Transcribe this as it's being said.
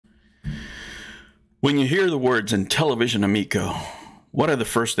When you hear the words Intellivision Amico, what are the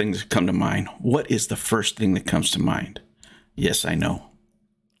first things that come to mind? What is the first thing that comes to mind? Yes, I know.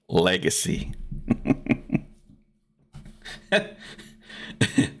 Legacy.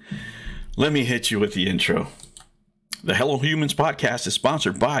 Let me hit you with the intro. The Hello Humans podcast is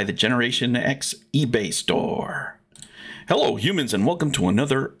sponsored by the Generation X eBay store. Hello humans, and welcome to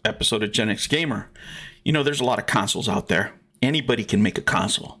another episode of Gen X Gamer. You know, there's a lot of consoles out there. Anybody can make a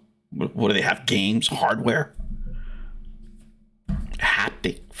console. What do they have? Games, hardware,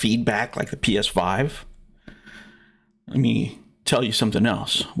 haptic feedback like the PS5. Let me tell you something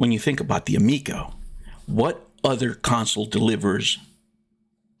else. When you think about the Amico, what other console delivers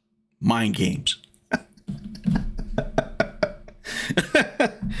mind games?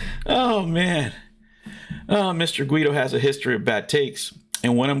 Oh, man. Mr. Guido has a history of bad takes.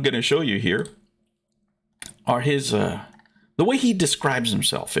 And what I'm going to show you here are his... the way he describes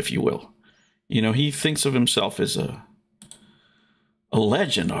himself, if you will. You know, he thinks of himself as a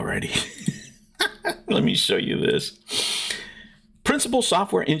legend already. Let me show you this. Principal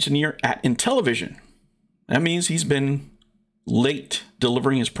software engineer at Intellivision. That means he's been late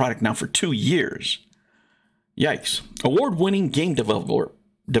delivering his product now for 2 years. Yikes. Award-winning game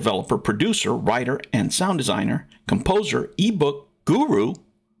developer, producer, writer, and sound designer, composer, ebook guru.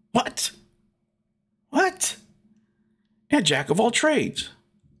 What? And jack of all trades.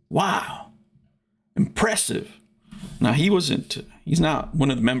 Wow. Impressive. Now, he's not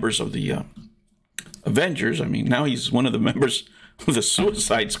one of the members of the Avengers. I mean, now he's one of the members of the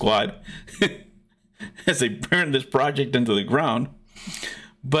Suicide Squad as they burn this project into the ground.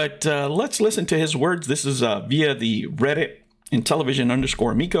 But let's listen to his words. This is via the Reddit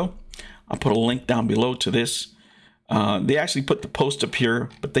Intellivision_Amico. I'll put a link down below to this. They actually put the post up here,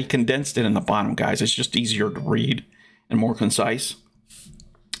 but they condensed it in the bottom, guys. It's just easier to read and more concise.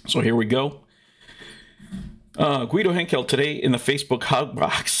 So here we go. Guido Henkel today in the Facebook hug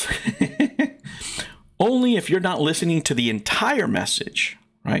box. Only if you're not listening to the entire message,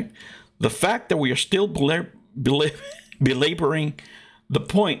 right? The fact that we are still belaboring the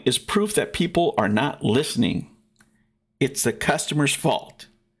point is proof that people are not listening. It's the customer's fault.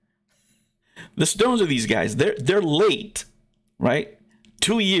 The stones of these guys, they're late, right?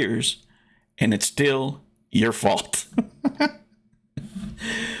 2 years, and it's still your fault.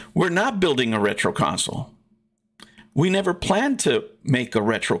 We're not building a retro console. We never planned to make a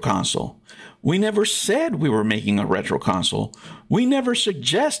retro console. We never said we were making a retro console. We never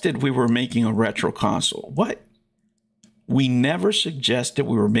suggested we were making a retro console. What? We never suggested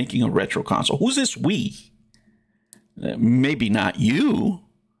we were making a retro console. Who's this we? Maybe not you,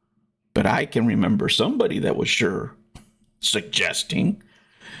 but I can remember somebody that was sure suggesting.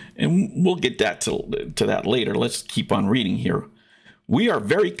 And we'll get that to that later. Let's keep on reading here. We are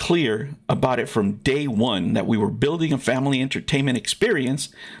very clear about it from day one that we were building a family entertainment experience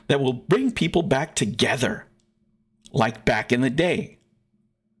that will bring people back together, like back in the day.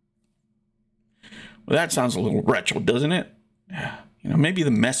 Well, that sounds a little retro, doesn't it? You know, maybe the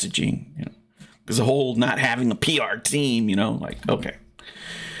messaging, you know, because the whole not having a PR team, you know, like, okay.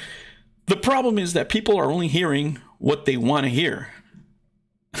 The problem is that people are only hearing what they want to hear.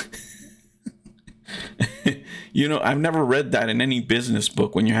 You know, I've never read that in any business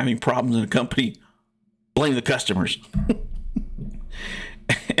book. When you're having problems in a company, blame the customers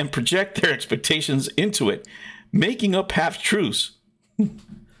and project their expectations into it, making up half-truths.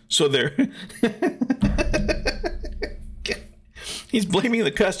 So they're he's blaming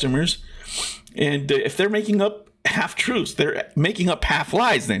the customers, and if they're making up half-truths, they're making up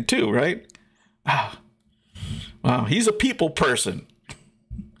half-lies then too, right? Wow, he's a people person.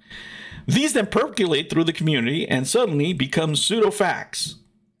 These then percolate through the community and suddenly become pseudo-facts.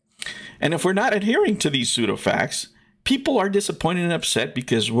 And if we're not adhering to these pseudo-facts, people are disappointed and upset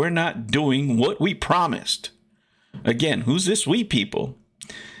because we're not doing what we promised. Again, who's this we people?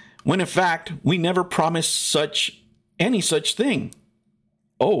 When in fact, we never promised any such thing.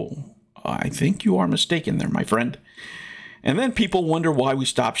 Oh, I think you are mistaken there, my friend. And then people wonder why we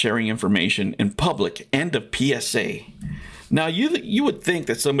stop sharing information in public. End of PSA. Now, you would think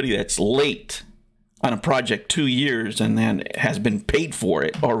that somebody that's late on a project 2 years and then has been paid for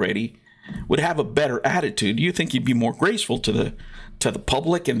it already would have a better attitude. You think you'd be more graceful to the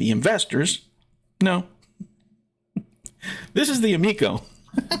public and the investors. No. This is the Amico.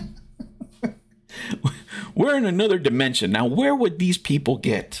 We're in another dimension. Now, where would these people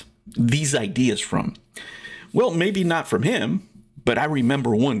get these ideas from? Well, maybe not from him. But I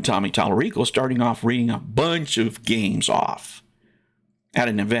remember one Tommy Tallarico starting off reading a bunch of games off at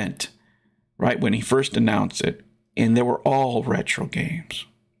an event, right, when he first announced it. And they were all retro games,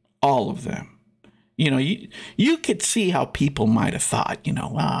 all of them. You know, you could see how people might have thought, you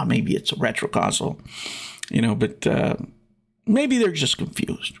know, maybe it's a retro console, you know, but maybe they're just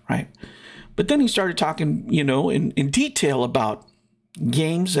confused, right? But then he started talking, you know, in detail about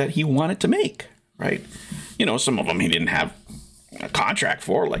games that he wanted to make, right? You know, some of them he didn't have a contract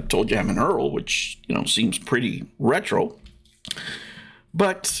for, like Toe Jam and Earl, which, you know, seems pretty retro.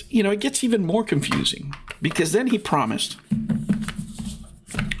 But, you know, it gets even more confusing because then he promised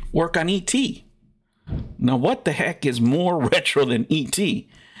work on E.T. Now, what the heck is more retro than E.T.?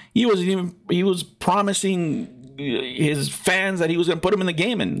 He was promising his fans that he was going to put him in the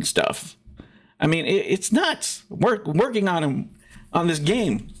game and stuff. I mean, it's nuts. Working on this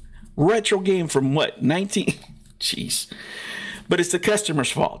game, retro game from what, 19? Jeez. But it's the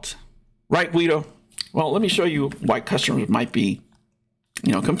customer's fault, right, Guido? Well, let me show you why customers might be,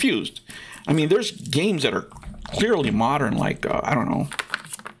 you know, confused. I mean, there's games that are clearly modern, like I don't know,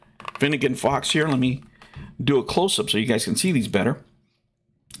 Finnegan Fox here. Let me do a close-up so you guys can see these better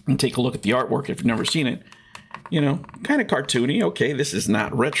and take a look at the artwork if you've never seen it. You know, kind of cartoony. Okay, this is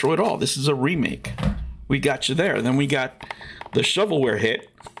not retro at all. This is a remake. We got you there. Then we got the shovelware hit,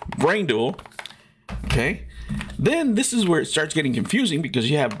 Brain Duel. Okay. Then this is where it starts getting confusing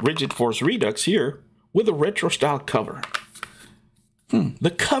because you have Rigid Force Redux here with a retro style cover.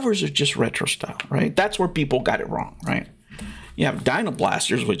 The covers are just retro style, right? That's where people got it wrong, right? You have Dino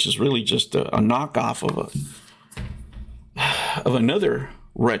Blasters, which is really just a knockoff of another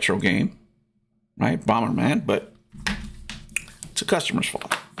retro game, right? Bomberman, but it's a customer's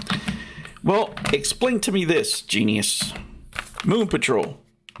fault. Well, explain to me this, genius. Moon Patrol,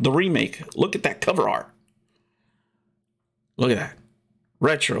 the remake. Look at that cover art. Look at that.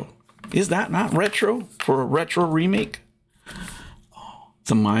 Retro. Is that not retro for a retro remake? Oh,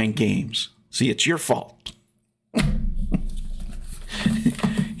 the mind games. See, it's your fault.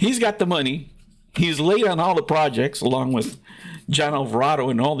 He's got the money. He's late on all the projects, along with John Alvarado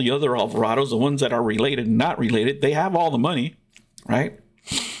and all the other Alvarados, the ones that are related and not related. They have all the money, right?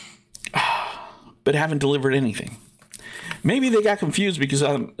 But haven't delivered anything. Maybe they got confused because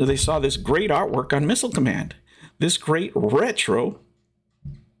they saw this great artwork on Missile Command. This great retro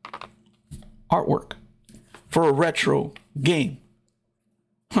artwork for a retro game.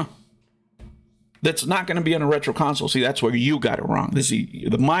 That's not going to be on a retro console. See, that's where you got it wrong.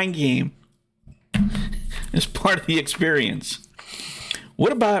 The mind game is part of the experience.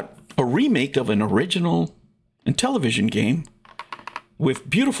 What about a remake of an original television game with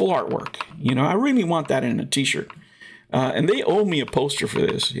beautiful artwork? You know, I really want that in a t-shirt. And they owe me a poster for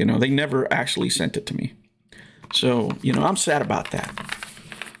this. You know, they never actually sent it to me. So, you know, I'm sad about that.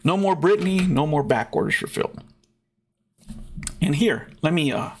 No more Britney, no more back orders for Phil. And here, let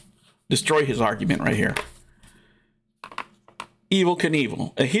me destroy his argument right here. Evel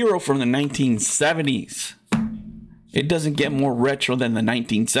Knievel, a hero from the 1970s. It doesn't get more retro than the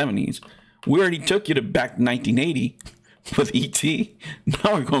 1970s. We already took you to back to 1980 with E.T.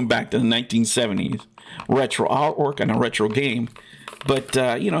 Now we're going back to the 1970s. Retro artwork and a retro game. But,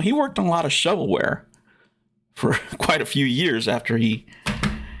 you know, he worked on a lot of shovelware for quite a few years after he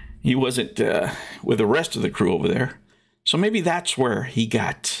wasn't with the rest of the crew over there. So maybe that's where he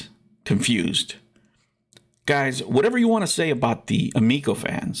got confused. Guys, whatever you want to say about the Amico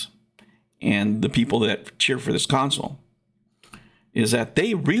fans and the people that cheer for this console is that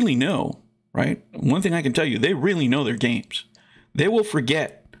they really know, right? One thing I can tell you, they really know their games. They will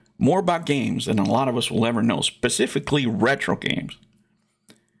forget more about games than a lot of us will ever know, specifically retro games.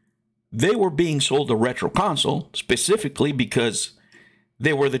 They were being sold a retro console specifically because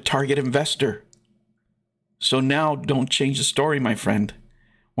they were the target investor. So now don't change the story, my friend.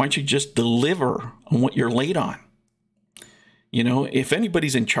 Why don't you just deliver on what you're late on? You know, if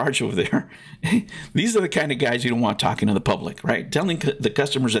anybody's in charge over there, these are the kind of guys you don't want talking to the public, right? Telling the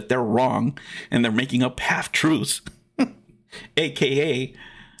customers that they're wrong and they're making up half-truths, a.k.a.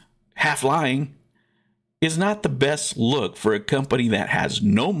 half-lying, is not the best look for a company that has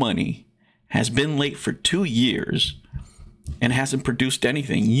no money, has been late for 2 years, and hasn't produced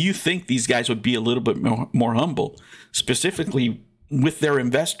anything. You think these guys would be a little bit more humble, specifically with their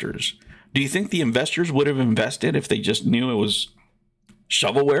investors. Do you think the investors would have invested if they just knew it was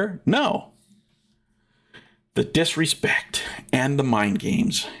shovelware? No. The disrespect and the mind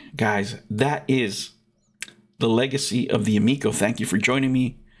games. Guys, that is the legacy of the Amico. Thank you for joining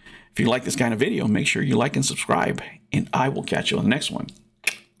me. If you like this kind of video, make sure you like and subscribe, and I will catch you on the next one.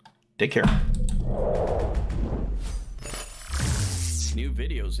 Take care. New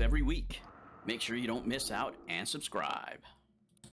videos every week. Make sure you don't miss out and subscribe.